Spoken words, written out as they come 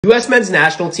U.S. men's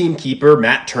national team keeper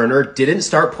Matt Turner didn't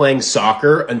start playing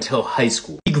soccer until high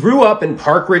school. He grew up in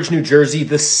Park Ridge, New Jersey,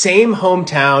 the same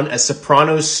hometown as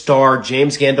Sopranos star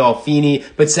James Gandolfini,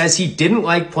 but says he didn't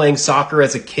like playing soccer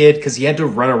as a kid because he had to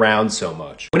run around so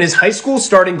much. When his high school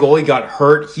starting goalie got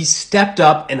hurt, he stepped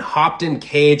up and hopped in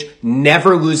cage,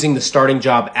 never losing the starting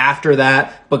job after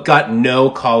that, but got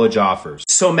no college offers.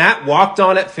 So Matt walked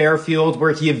on at Fairfield,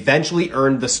 where he eventually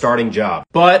earned the starting job,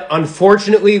 but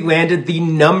unfortunately landed the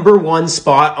 #1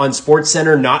 spot on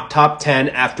SportsCenter Not Top 10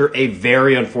 after a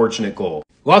very unfortunate goal.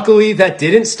 Luckily, that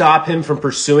didn't stop him from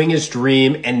pursuing his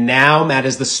dream, and now Matt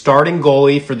is the starting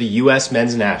goalie for the U.S.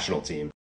 men's national team.